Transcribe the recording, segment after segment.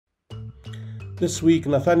This week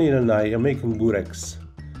Nathaniel and I are making Boureks.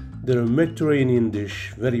 They're a Mediterranean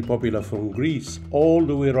dish very popular from Greece all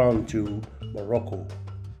the way around to Morocco.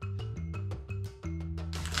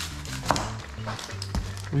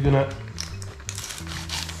 We're gonna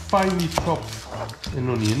finely chop an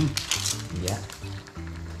onion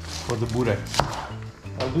for the Boureks.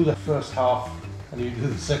 I'll do the first half and you do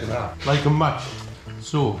the second half, like a match.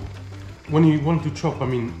 So when you want to chop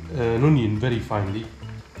an onion very finely,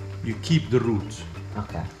 you keep the root.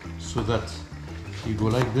 Okay. So that you go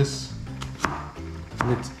like this,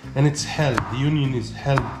 and it's held. The onion is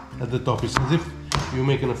held at the top. It's as if you're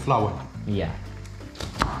making a flower. Yeah.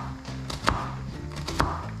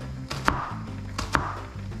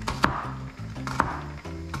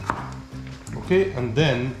 Okay, and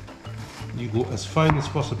then you go as fine as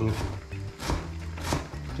possible.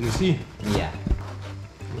 Can you see? Yeah.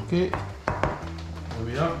 Okay. There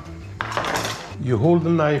we are. You hold the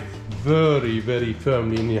knife very, very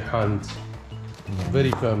firmly in your hand. Yeah. Very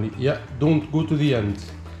firmly. Yeah, don't go to the end.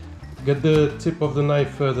 Get the tip of the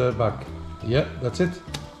knife further back. Yeah, that's it.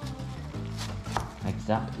 Like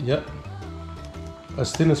that? Yeah.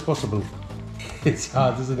 As thin as possible. It's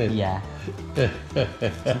hard, isn't it? Yeah.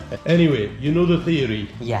 Anyway, you know the theory.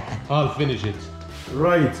 Yeah. I'll finish it.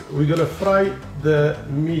 Right, we're gonna fry the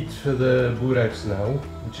meat for the Boureks now,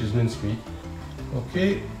 which is mincemeat.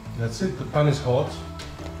 Okay, that's it. The pan is hot.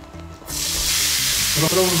 From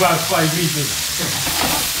about 5 meters.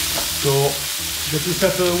 So, get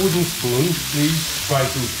yourself a wooden spoon. Please try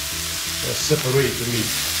to separate the meat.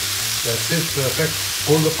 That's it. Perfect.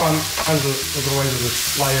 Hold the pan handle, otherwise it will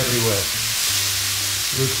fly everywhere.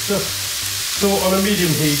 Good stuff. So on a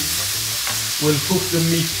medium heat, we'll cook the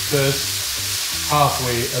meat first,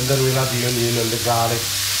 halfway, and then we'll add the onion and the garlic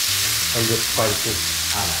and the spices.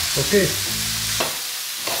 Okay.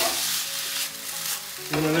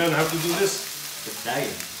 You want to learn how to do this?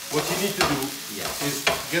 What you need to do is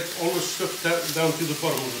get all the stuff down to the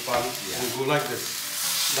bottom of the pan and go like this.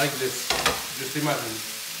 Just imagine.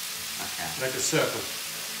 Okay. Like a circle.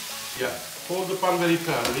 Yeah. Hold the pan very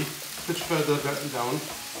firmly. Push further down.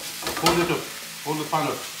 Hold it up. Hold the pan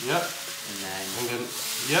up. Yeah. And then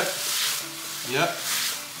yeah.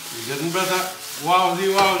 You're getting better.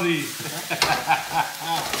 Wowzy.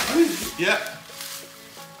 Yeah.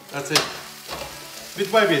 That's it. Bit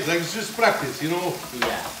by bit, like it's just practice, you know?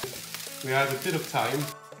 Yeah. We add a bit of thyme.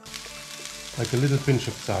 Like a little pinch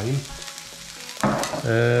of thyme.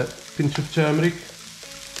 Pinch of turmeric.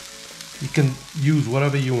 You can use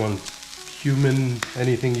whatever you want. Cumin,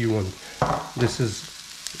 anything you want. This is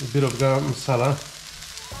a bit of garam masala,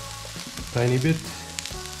 tiny bit,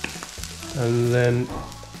 and then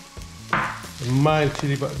a mild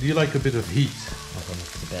chili. Do you like a bit of heat? I think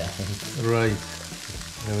it's a bit of heat. Right.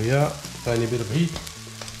 There we are. Tiny bit of heat,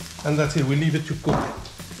 and that's it. We leave it to cook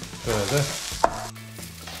further.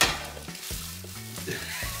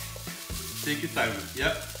 Take your time.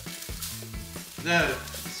 Yeah. There.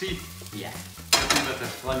 See. Yeah. Better.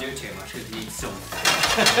 Don't do it too much because you need some.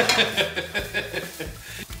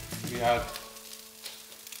 We add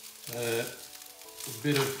a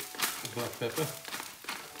bit of black pepper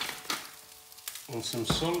and some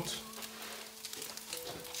salt.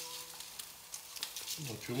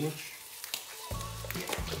 Not too much.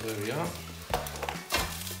 There we are.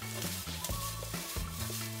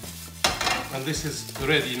 And this is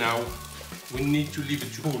ready now. We need to leave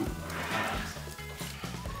it to cool.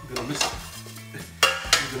 We're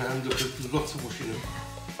gonna end up with lots of washing up.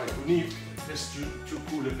 Right, we need this to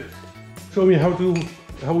cool a bit. Show me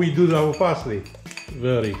how we do our parsley.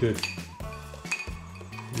 Very good.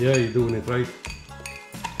 Yeah, you're doing it right.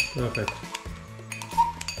 Perfect.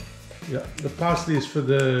 Yeah, the parsley is for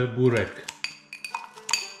the Bourek.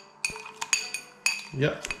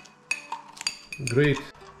 Yeah, great.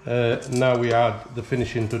 Now we add the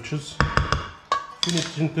finishing touches.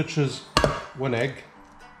 Finishing touches, 1 egg.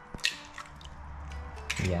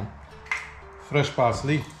 Yeah. Fresh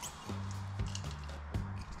parsley.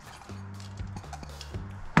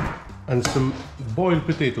 And some boiled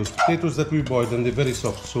potatoes. Potatoes that we boiled and they're very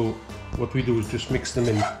soft. So what we do is just mix them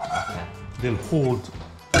in. Okay. They'll hold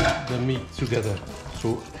the meat together.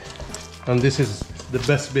 So, and this is the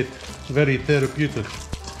best bit. Very therapeutic.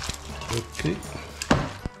 Okay.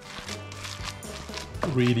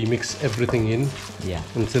 Really mix everything in. Yeah.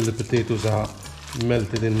 Until the potatoes are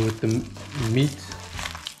melted in with the meat.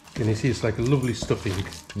 Can you see it's like a lovely stuffing?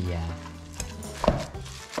 Yeah.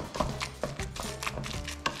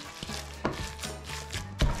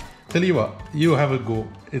 Tell you what, you have a go.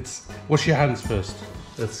 It's wash your hands first.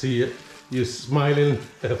 Let's see it. You're smiling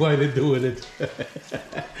while you're doing it.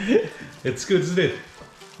 It's good, isn't it?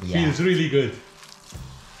 Yeah. Feels really good.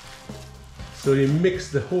 So you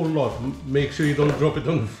mix the whole lot. Make sure you don't drop it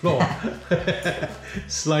on the floor.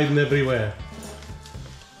 Sliding everywhere.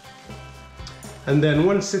 And then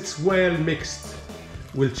once it's well mixed,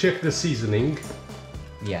 we'll check the seasoning.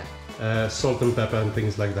 Yeah. Salt and pepper and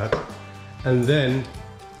things like that. And then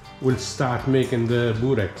we'll start making the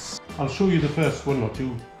boureks. I'll show you the first one or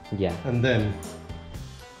two. Yeah. And then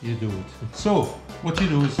you do it. So what you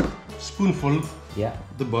do is spoonful. Yeah.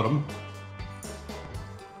 The bottom.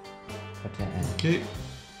 Put it in. Okay.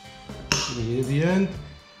 Near the end.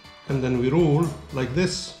 And then we roll like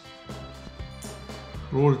this.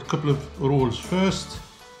 Roll a couple of rolls first.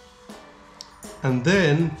 And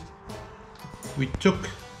then we took,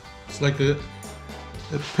 it's like a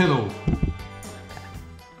pillow.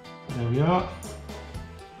 There we are.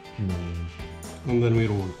 And then we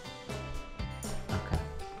roll. Okay.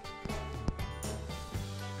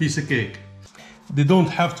 Piece of cake. They don't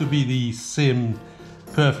have to be the same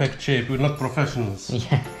perfect shape. We're not professionals.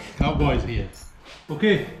 Yeah. Cowboys here.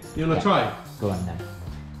 Okay, you wanna try? Go on then.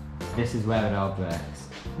 This is where it all breaks.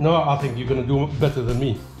 No, I think you're gonna do better than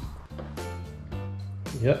me.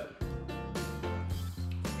 Yeah.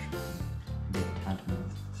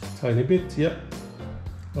 Tiny bit, yeah.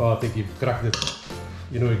 Oh, I think you've cracked it.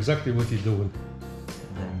 You know exactly what you're doing.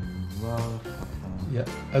 Then roll. Yeah.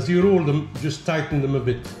 As you roll them, just tighten them a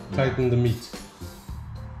bit. Tighten the meat.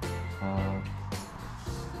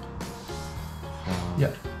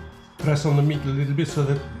 Yeah. Press on the meat a little bit so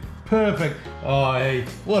that perfect. Oh, hey,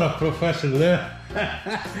 what a professional, eh?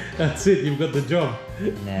 That's it. You've got the job.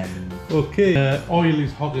 Okay. Oil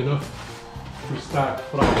is hot enough to start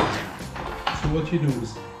frying. So what you do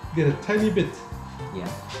is get a tiny bit. Yeah.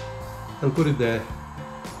 And put it there.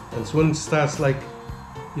 And so when it starts like,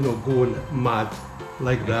 you know, going mad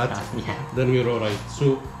like that, yeah. Then we're all right.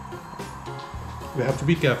 So we have to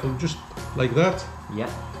be careful, just like that. Yeah.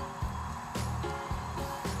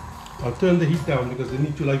 I'll turn the heat down because they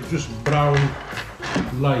need to like just brown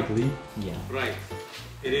lightly. Yeah. Right.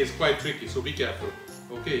 It is quite tricky, so be careful.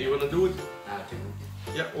 Okay, you wanna do it? I'll do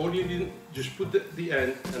it. Yeah, all you need, just put the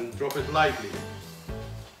end and drop it lightly.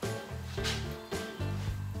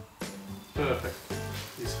 Perfect.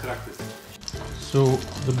 It's cracked it. So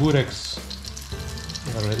the boureks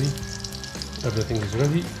are ready. Everything is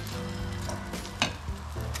ready.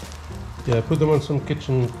 Yeah, put them on some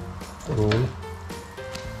kitchen roll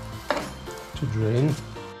to drain.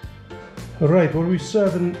 Alright, what we're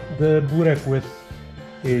serving the bourek with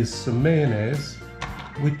is some mayonnaise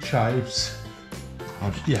with chives.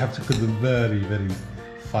 You have to cut them very, very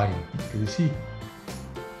fine. Can you see?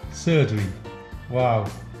 Surgery. Wow.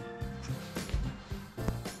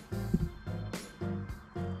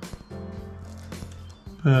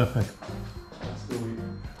 Perfect. Let's do it.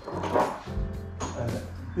 And a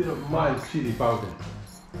bit of mild chili powder.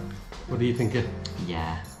 What do you think?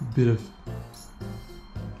 Yeah. A bit of.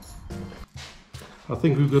 I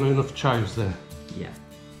think we've got enough chives there. Yeah.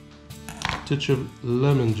 Touch of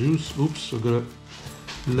lemon juice. Oops, we've got a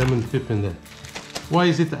lemon tip in there. Why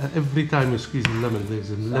is it that every time you squeeze a lemon,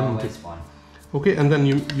 there's a lemon tip? One. Okay, and then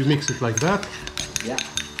you mix it like that. Yeah.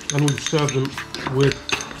 And we'll serve them with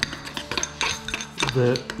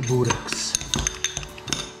the boureks.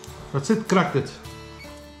 That's it, cracked it.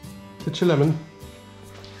 Touch a lemon.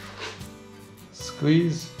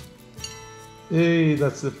 Squeeze. Hey,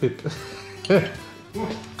 that's the pip.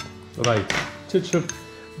 Right, touch of.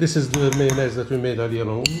 This is the mayonnaise that we made earlier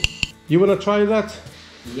on. You wanna try that?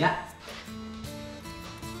 Yeah.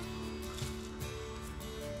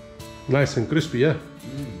 Nice and crispy, yeah?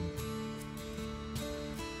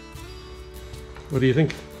 What do you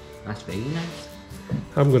think? That's very nice.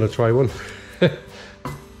 I'm gonna try one.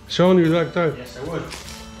 Sean, you like that? Yes, I would.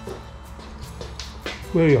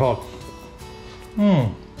 Very hot.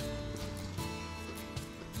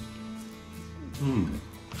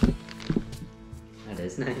 That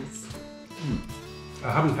is nice.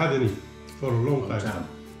 I haven't had any for a long time.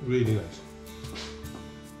 Really nice.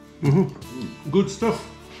 Good stuff.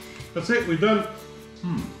 That's it, we're done.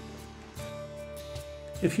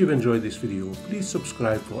 If you've enjoyed this video, please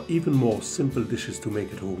subscribe for even more simple dishes to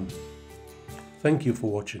make at home. Thank you for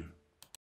watching.